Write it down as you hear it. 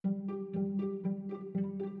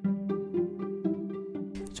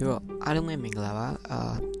ဆိုတော့အားလုံးပဲမင်္ဂလာပါ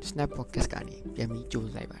Snap Podcast ကနေပြန်ပြီးကြိုး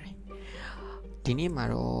စားလိုက်ပါတယ်ဒီနေ့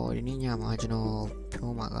မှာတော့ဒီနေ့ညမှာ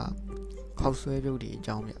ကျွန်တော်ပြောမှာကခောက်ဆွဲပြုတ်တွေအ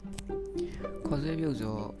ကြောင်းပြခောက်ဆွဲပြုတ်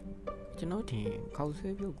ဆိုကျွန်တော်ထင်ခောက်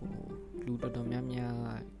ဆွဲပြုတ်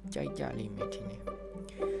ကိုလူတော်တော်များများကြိုက်ကြလိမ့်မယ်ထင်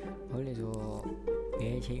တယ်ဘာလို့လဲဆို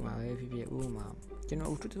ဘယ်အချိန်မှာပဲဖြစ်ဖြစ်ဥပမာ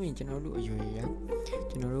ကျွန်တော်တို့တွင်ကျွန်တော်တို့အရွယ်ရ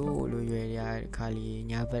ကျွန်တော်တို့လိုရွယ်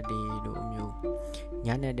ရခါလီညဘက်တွေလိုမျိုး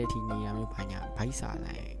ညနေတဲ့ထီနေရမျိုးဘာညာဘိုက်စား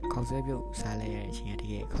လိုက်ခောက်ဆွဲပြုတ်စားလိုက်ရတဲ့အချိန်ကတ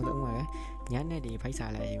ကယ်ခောက်ဆွဲမှာပဲညနေတွေ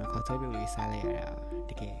ဘိုက်စားလိုက်ရင်ခောက်ဆွဲပြုတ်လေးစားလိုက်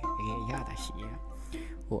ရတာတကယ်ရတာရှိရ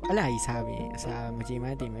ဟိုအလားကြီးစားပြီးအစာမကြင်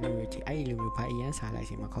မတင်မလို့မျိုးအဲ့ဒီလိုမျိုးဘာအရန်စား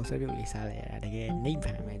လိုက်ချိန်မှာခောက်ဆွဲပြုတ်လေးစားလိုက်ရတာတကယ်နှိပ်ဖ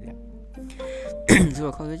န်ပဲတဲ့ဆို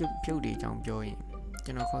တော့ခောက်ဆွဲပြုတ်တွေအကြောင်းပြော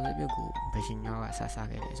ရင်ကျွန်တော်ခောက်ဆွဲပြုတ်ကိုဘယ်ရှင်ရောကစား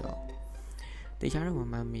ခဲ့တယ်ဆိုတော့တေချာတော့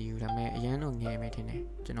မမီဘူးဒါပေမဲ့အရန်တော့ငယ်မယ်ထင်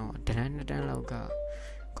တယ်ကျွန်တော်တန်း2တန်းလောက်က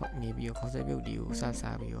နေပြီးတော့ခောက်ဆွဲပြုတ်တွေ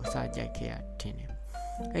ကိုစားပြီးတော့စားကြိုက်ခဲ့ရထင်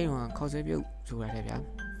တယ်အဲ့တော့ခောက်ဆွဲပြုတ်ဆိုတာလေ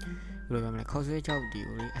ဗျာဘယ်လိုပြောမလဲခောက်ဆွဲကြောက်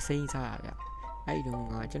တွေကိုလေအစိမ်းစားရဗျ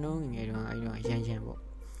အဲ့ဒီတော့ကကျွန်တော်ငယ်တုန်းကအဲ့တော့ရန်ပေါ့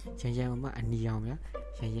ရန်မှအနီရောင်ဗျာ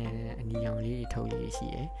ရန်အနီရောင်လေးတွေထုတ်လေး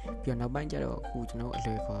ရှိရယ်ပြီးတော့နောက်ပိုင်းကျတော့အခုကျွန်တော်အ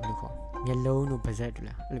လွယ်ခေါ်လို့ခေါ်မျက်လုံးတို့ပါးစပ်တို့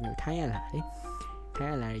လားအဲ့လိုမျိုးထိုင်းရလာလေထို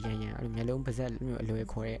င်းရလာရန်အဲ့လိုမျက်လုံးပါးစပ်လိုမျိုးအလွယ်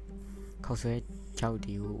ခေါ်တဲ့ခောက်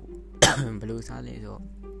ဆွဲကြောက်တွေကိုဘယ်လိုစားလဲ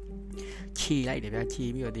ဆိုခြေလိုက်တယ်ဗျာခြေ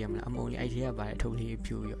ပြီးတော့တည်ရမလားအမုံလေးအဲ့ထဲကပါတဲ့ထုတ်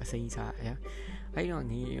လေးဖြူပြီးတော့အစိမ်းစားဗျာ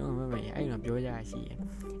အဲ့တော့ငီတော့မမရအဲ့တော့ပြောကြရရှိရ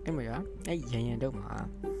အဲ့မှာအဲ့ရန်တော့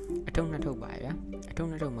မှာအထုံးနှစ်ထုပ်ပါဗျာအထုံး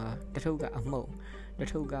နှစ်ထုပ်မှာတစ်ထုပ်ကအမှုံ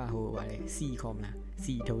တစ်ထုပ်ကဟိုပါလေစီခေါ်မ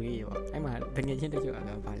လားစီထုပ်လေးပေါ့အဲ့မှာတကယ်ချင်းတစ်ချုပ်က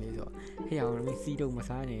တော့ပါလေဆိုဟဲ့အောင်လည်းစီထုပ်မ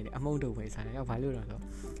စားနဲ့အမုံထုပ်ပဲစားတယ်ဘာလို့လဲ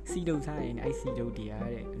ဆိုစီထုပ်စားရင်အဲ့စီထုပ်တွေက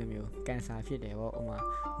တဲ့အဲ့လိုမျိုးကန်ဆာဖြစ်တယ်ပေါ့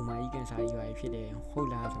ဥမာကြီးကန်ဆာကြီးပါဖြစ်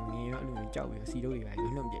တယ်ဟုတ်လားဆိုငယ်တော့အဲ့လိုမျိုးကြောက်ပြီးစီထုပ်တွေပါ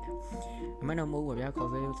လွတ်ပြစ်တယ်အမှန်တော့မဟုတ်ပါဗျာ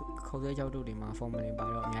ခေါက်ဆွဲကြောက်တုပ်တွေမှာဖော်မလင်ပါ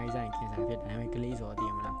တော့အများကြီးစားရင်ကန်ဆာဖြစ်တယ်ဒါပေမဲ့ကလေး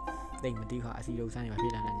ဆိုတော့သိရမလားသိမသိခါအစီထုပ်စားရင်ဖြ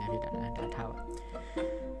စ်တာနဲ့ညာဖြစ်တာနဲ့ဒါ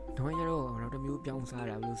ထားပါတော့ကျတော့နောက်တစ်မျိုးပြောင်းစား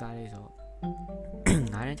တာဘယ်လိုစားလဲဆို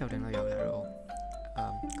9တန်း6တန်းလောက်ရောက်လာတော့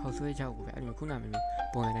ခောက်ဆွဲကြောက်ကိုပဲအဲ့လိုခုန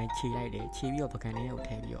မျိုးပုံစံတိုင်းခြေလိုက်တယ်ခြေပြီးတော့ပကံထဲကို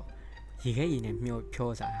ထည့်ပြီးတော့ရေခဲရေ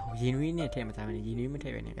နဲ့မျောဖြောစားတာဟိုရေနွေးနဲ့ထည့်မစားဘဲနဲ့ရေနွေးမ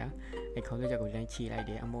ထည့်ပဲနဲ့ဗျာအဲ့ခောက်ဆွဲကြောက်ကိုတိုင်းခြေလိုက်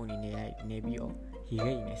တယ်အ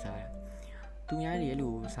မုံနေနေပြီးတော့ရေခဲရေနဲ့စားတာသူများတွေအဲ့လို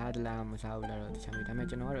စားသလားမစားဘူးလားတော့တခြားမျိုးဒါပေမဲ့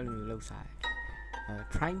ကျွန်တော်ကတော့အဲ့လိုမျိုးလုပ်စားတယ်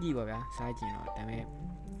try ကြည့်ပါဗျာစားကြည့်တော့ဒါပေ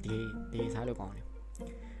မဲ့ဒီစားလို့ကောင်း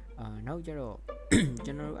တယ်နောက်ကျတော့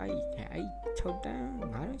ကျွန်တော်တို့အဲ့6တန်း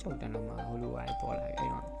9တန်း6တန်းလောက်မှာဟိုလိုပါပေါ်လာပြီအဲ့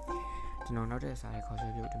တော့ကျွန်တော်နောက်ထပ်စားတဲ့ခေါက်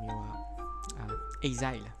ဆွဲပြုတ်တစ်မျိုး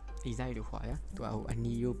ကအိဇိုက်လို့ခေါ်ရသူကဟိုအ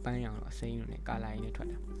နီရိုးပန်းရောင်တော့အစိမ်းလို့နဲ့ကာလာရင်း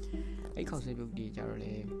နဲ့ထွက်တာအဲ့ခေါက်ဆွဲပြုတ်တွေကြတော့လေ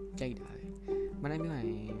ကြိုက်တာပဲမနိုင်ပြော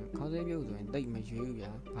ရင်ခေါက်ဆွဲပြုတ်ဆိုရင်တိတ်မရွေးဘူး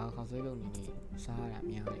ဗျာဘာခေါက်ဆွဲပြုတ်နေနေစားရတာ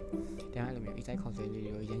များတယ်ဒါမှလည်းမျိုးအိဇိုက်ခေါက်ဆွဲလေး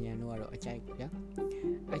တွေရန်တော့ကတော့အကြိုက်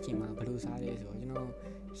ဗျာအဲ့ချိန်မှာဘယ်လိုစားလဲဆိုတော့ကျွန်တော်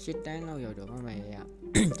10တန်းလောက်ရောက်တော့မမရရ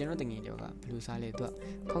ကျွန်တော်တငယ်ကြောက်ကဘယ်လိုစားလဲသူက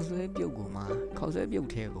ခေါက်ဆွဲပြုတ်ကိုမှခေါက်ဆွဲ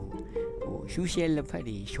ပြုတ်ထဲကိုဟိုရှူးရှဲလက်ဖက်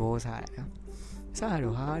တွေရောစားတာဗျာ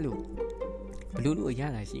စားတော့ဟာလို့ဘယ်လိုအ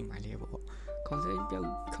ရသာရှိမှလဲပေါ့ခေါက်ဆွဲ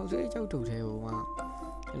ကြောက်တုတ်ထဲ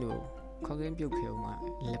ကိုမှအဲ့လိုခေါက်ဆွဲပြုတ်ခဲ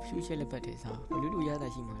ကိုမှလက်ရှူးရှဲလက်ဖက်တွေစားဘယ်လိုရသာ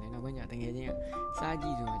ရှိမှလဲနောက်ပိုင်းကျတငယ်ချင်းက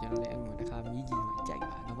စားကြည့်ဆိုတော့ကျွန်တော်လည်းအဲ့လိုတစ်ခါမြည်ကြည့်မှကြိုက်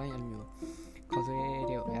ပါနောက်ပိုင်းအဲ့လိုမျိုးခေါက်ဆွဲ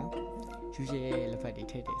တဲ့ဗျာရှူးရှဲလက်ဖက်တွေ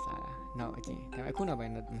ထည့်တယ်စားတာနောက်အကျင်းဒါပေမဲ့အခုနောက်ပိုင်း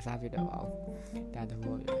တော့မစားဖြစ်တော့ပါဘူးဒါတ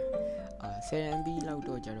ဘောပဲ10MB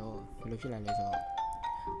လောက်တော့ကျတော့ဘယ်လိုဖြစ်လာလဲဆိုတော့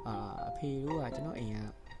အဖေတို့က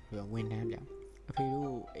ကျွန်တော်အိမ်ကဝန်ထမ်းဗျအဖေ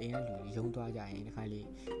တို့အိမ်ကလူရုံးသွားကြရင်ဒီခါ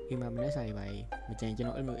လေးအိမ်မှာမနှက်စာတွေပါမကြင်ကျွန်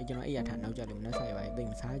တော်အဲ့လိုကျွန်တော်အိမ်ရထားနောက်ကျလို့မနှက်စာတွေပါသိ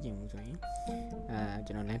မစားခြင်းဘူးဆိုရင်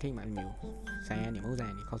ကျွန်တော်လမ်းထိပ်မှာအဲ့လိုမျိုးဆိုင်ရနေမဟုတ်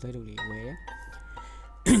ဆိုင်ရနေခောက်ဆွဲတို့လေးဝယ်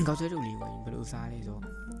တယ်ခောက်ဆွဲတို့လေးဝယ်ဘယ်လိုစားလဲ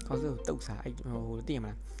ဆိုခောက်ဆွဲကိုတုတ်စားအဲ့ဟိုသိရ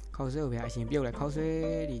မလားခောက်ဆွဲကိုဗျာအရင်ပြုတ်လိုက်ခောက်ဆွဲ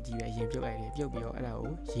တွေကြီးပဲအရင်ပြုတ်လိုက်တယ်ပြုတ်ပြီးတော့အဲ့ဒါ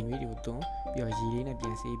ကိုရေနွေးတွေကိုတွန်းပြီးတော့ရေလေးနဲ့ပြ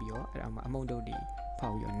န်ဆေးပြီးတော့အဲ့ဒါမှအမုံတုတ်တွေဖော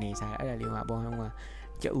က်ပြီးတော့နေစားအဲ့ဒါလေးကအပေါ်ဟောင်းက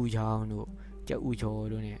ကြက်ဥချောင်းတို့ကြက်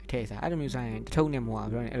ဥချောတို့နဲ့အထည့်စားအဲ့လိုမျိုးစားရင်တစ်ထုပ်နဲ့မဟုတ်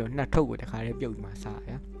ဘူးပြောနေအဲ့လိုနှစ်ထုပ်ကိုတစ်ခါတည်းပြုတ်ပြီးမှ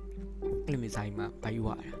စားရအဲ့လိုမျိုးစားရင်မှဘိုက်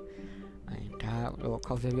ဝါတာဒါတော့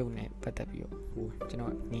ခောက်ဆွဲပြုတ်နဲ့ပတ်သက်ပြီးတော့ဟိုကျွန်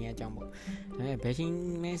တော်နေရကြအောင်ပေါ့ဒါပေမဲ့ဘယ်ချ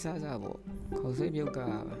င်းမဲစားပေါ့ခောက်ဆွဲပြုတ်က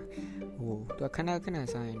ဟိုသူခ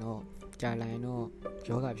ဏစားရင်တော့ကြာလာ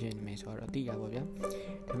ရင်တော့ယောဂဖြစ်နေမယ်ဆိုတော့သိတာပေါ့ဗျာဒါ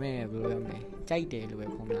ပေမဲ့ဘယ်လိုပြောမလဲကြိုက်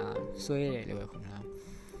တယ်လို့ပဲခေါ်မလားဆွဲတယ်လို့ပဲခေါ်မ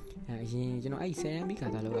လားအရင်ကျွန်တော်အဲ့10MBခါ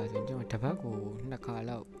သားလောက်လာဆိုရင်ကျွန်တော်တစ်ပတ်ကို2ခါ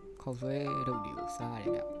လောက်ခောက်ဆွဲတုပ်တွေကိုစားရတ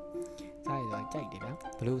ယ်ဗျစားရတော့ကြိုက်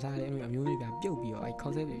တယ်ဗျဘယ်လိုစားလဲအမျိုးမျိုးဗျပြုတ်ပြီးတော့အဲ့ခော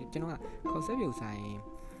က်ဆွဲကျွန်တော်ကခောက်ဆွဲပြုတ်စားရင်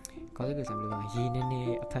ခောက်ဆွဲပြုတ်စားလို့ရေနည်း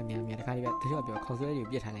နည်းအဖက်များတခါတည်းဗျတချို့ပြောခောက်ဆွဲတွေ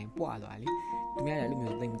ပြစ်ထားလိုက်ပွားသွားလေသူများလည်းအဲ့လို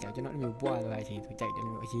မျိုးသိမ့်ကြောက်ကျွန်တော်အဲ့လိုမျိုးပွားသွားတဲ့အချိန်ဆိုကြိုက်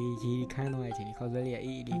တယ်လို့ရေခမ်းသွားတဲ့အချိန်ခောက်ဆွဲလေးက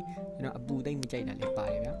အေးလေးကျွန်တော်အပူသိမ့်မကြိုက်တာလည်းပါ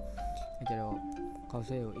တယ်ဗျအဲ့ကျတော့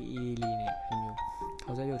ခောက်ဆွဲကိုအေးလေးနဲ့အဲ့လိုမျိုး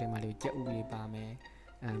ခေါက်ဆွဲပြုတ်ထဲမှာလေကြက်ဥလေးပါမယ်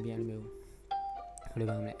ပြန်လို့ဘယ်လို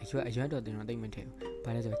ပါမလဲအရွက်တော့တင်တော့တိတ်မထည့်ဘူး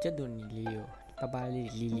ဘာလဲဆိုတော့ကြက်သွန်နီလေးကိုပပလေး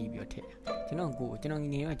လီပြီးတော့ထည့်ကျွန်တော်င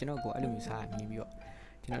ငယ်ကကျွန်တော်ကိုအဲ့လိုမျိုးစားမြင်ပြီးတော့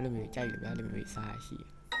ကျွန်တော်အဲ့လိုမျိုးကြိုက်လို့ဗျာအဲ့လိုမျိုးစားရှိ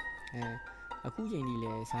အခုချိန်ကြီး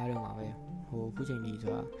လဲစားတော့မှာပဲအခုချိန်ကြီး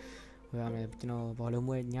ဆိုတာဟိုရမယ်ကျွန်တော်ဘောလုံး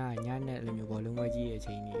ပွဲညနဲ့အဲ့လိုမျိုးဘောလုံးပွဲကြီးရဲ့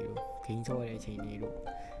ချိန်ကြီးတို့ဂိမ်းဆော့တဲ့အချိန်ကြီးတို့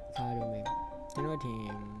စားတော့မယ်ကျွန်တော်ထင်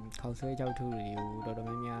ခေါက်ဆွဲကြောက်ထုတွေကိုတော်တော်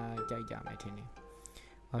များများကြိုက်ကြမယ်ထင်တယ်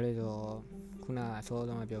ဘာလို့လဲဆိုတော့ခုနအစော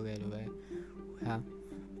ဆုံးပြောခဲ့လို့ပဲ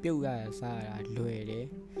ပြုတ်ရစားရတာလွယ်တယ်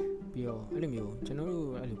ပြီးတော့အဲ့လိုမျိုးကျွန်တော်တို့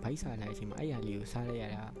အဲ့လိုဘိုက်စားလိုက်အချိန်မှာအဲ့ရလေးကိုစားလိုက်ရ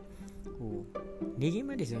တာနေခင်း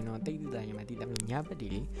မတည်ဆိုရင်တော့တိတ်တူတာရင်မတည်တယ်မလို့ညဘက်တ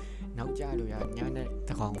ည်းလေနောက်ကြလို့ရညနဲ့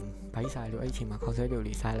တကောင်ဘိုက်စားလို့အဲ့အချိန်မှာခေါက်ဆွဲပြုတ်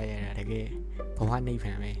လေးစားလိုက်ရတာတကယ်ဘဝနှိပ်ဖ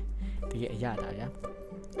န်ပဲတကယ်အရတာဗျာ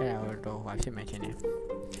အဲ့ဒါတော့ဟိုဖြစ်မှချင်းတယ်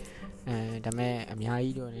ဒါမဲ့အများ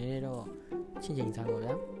ကြီးတော့နည်းနည်းတော့ချင်းချင်းစားပါ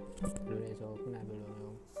ဗျာဘယ်လိုလဲဆိုခုနပြောလို့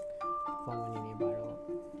မျိုးဖော်မနေပါတော့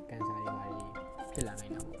ကန်ဆာတွေပါဖြစ်လာနို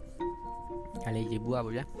င်တာပေါ့ဒါလေးရေပူရ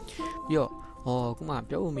ပါဗျာပြီးတော့ခုမှ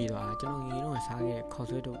ပြောဖို့မိတော့ကျွန်တော်ငယ်တော့စားခဲ့ခေါက်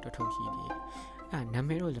ဆွဲတုပ်တစ်ထုပ်ရှိသေးတယ်နာမ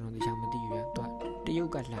ည်တော့ကျွန်တော်သိချာမသိဘူးဗျာသူကတရု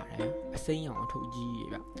တ်ကလာတယ်အစိမ်းရောင်အထုပ်ကြီးကြီး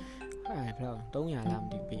ဗျာဘယ်လောက်300လားမ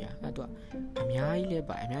သိဘူးပေးရသူကအများကြီးလဲ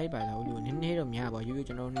ပါဆိုလို့နည်းနည်းတော့များပါရိုး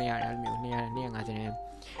ကျွန်တော်200အဲ့လိုမျိုး200 250နဲ့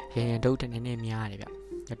ရန်တုပ်တနည်းနည်းများတယ်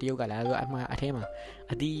ဗျတရုတ်ကလာဆိုအထဲမှာ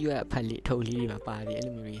အသီးရွက်ဖက်လေးထုတ်လေးတွေပါပါတယ်အဲ့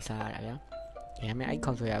လိုမျိုးတွေစားရတာဗျာဒါပေမဲ့အဲ့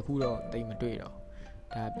ခေါက်ဆွဲရအခုတော့တိတ်မတွေ့တော့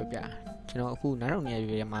ဒါပြကျွန်တော်အခုနားတော်နေရ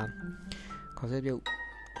တွေမှာခေါက်ဆွဲပြုတ်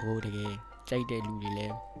တကယ်ကြိုက်တဲ့လူတွေလ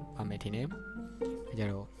ည်းပါမယ်ထင်တယ်အဲကြ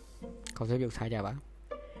တော့ခေါက်ဆွဲပြုတ်စားကြပါဒါ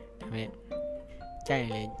ပေမဲ့ကြိုက်ရ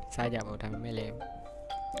င်လည်းစားကြပါဒါပေမဲ့လည်း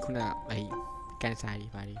ခုနအဲ့ကန်ဆာတွေ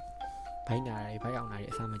ပါဘိုင်းနာတွေဘိုင်းအောင်နာတွေ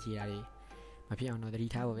အစာမကြီးတာတွေမဖြစ်အောင်တော့သတိ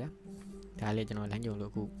ထားပါဗျာဒါလည်းကျွန်တော်လမ်းကြုံ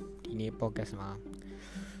လို့အခုဒီနေ့ podcast မှာ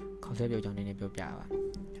ခေါက်ဆွဲပြုတ်ကြောင်းနေပြောပြပါ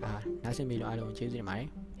နောက်ဆက်ပြီးတော့အားလုံးကျေးဇူးတင်ပါတယ်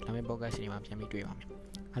နောက်မယ့် podcast တွေမှာပြန်ပြီးတွေ့ပါမယ်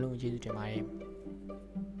အားလုံးကျေးဇူးတင်ပါတယ်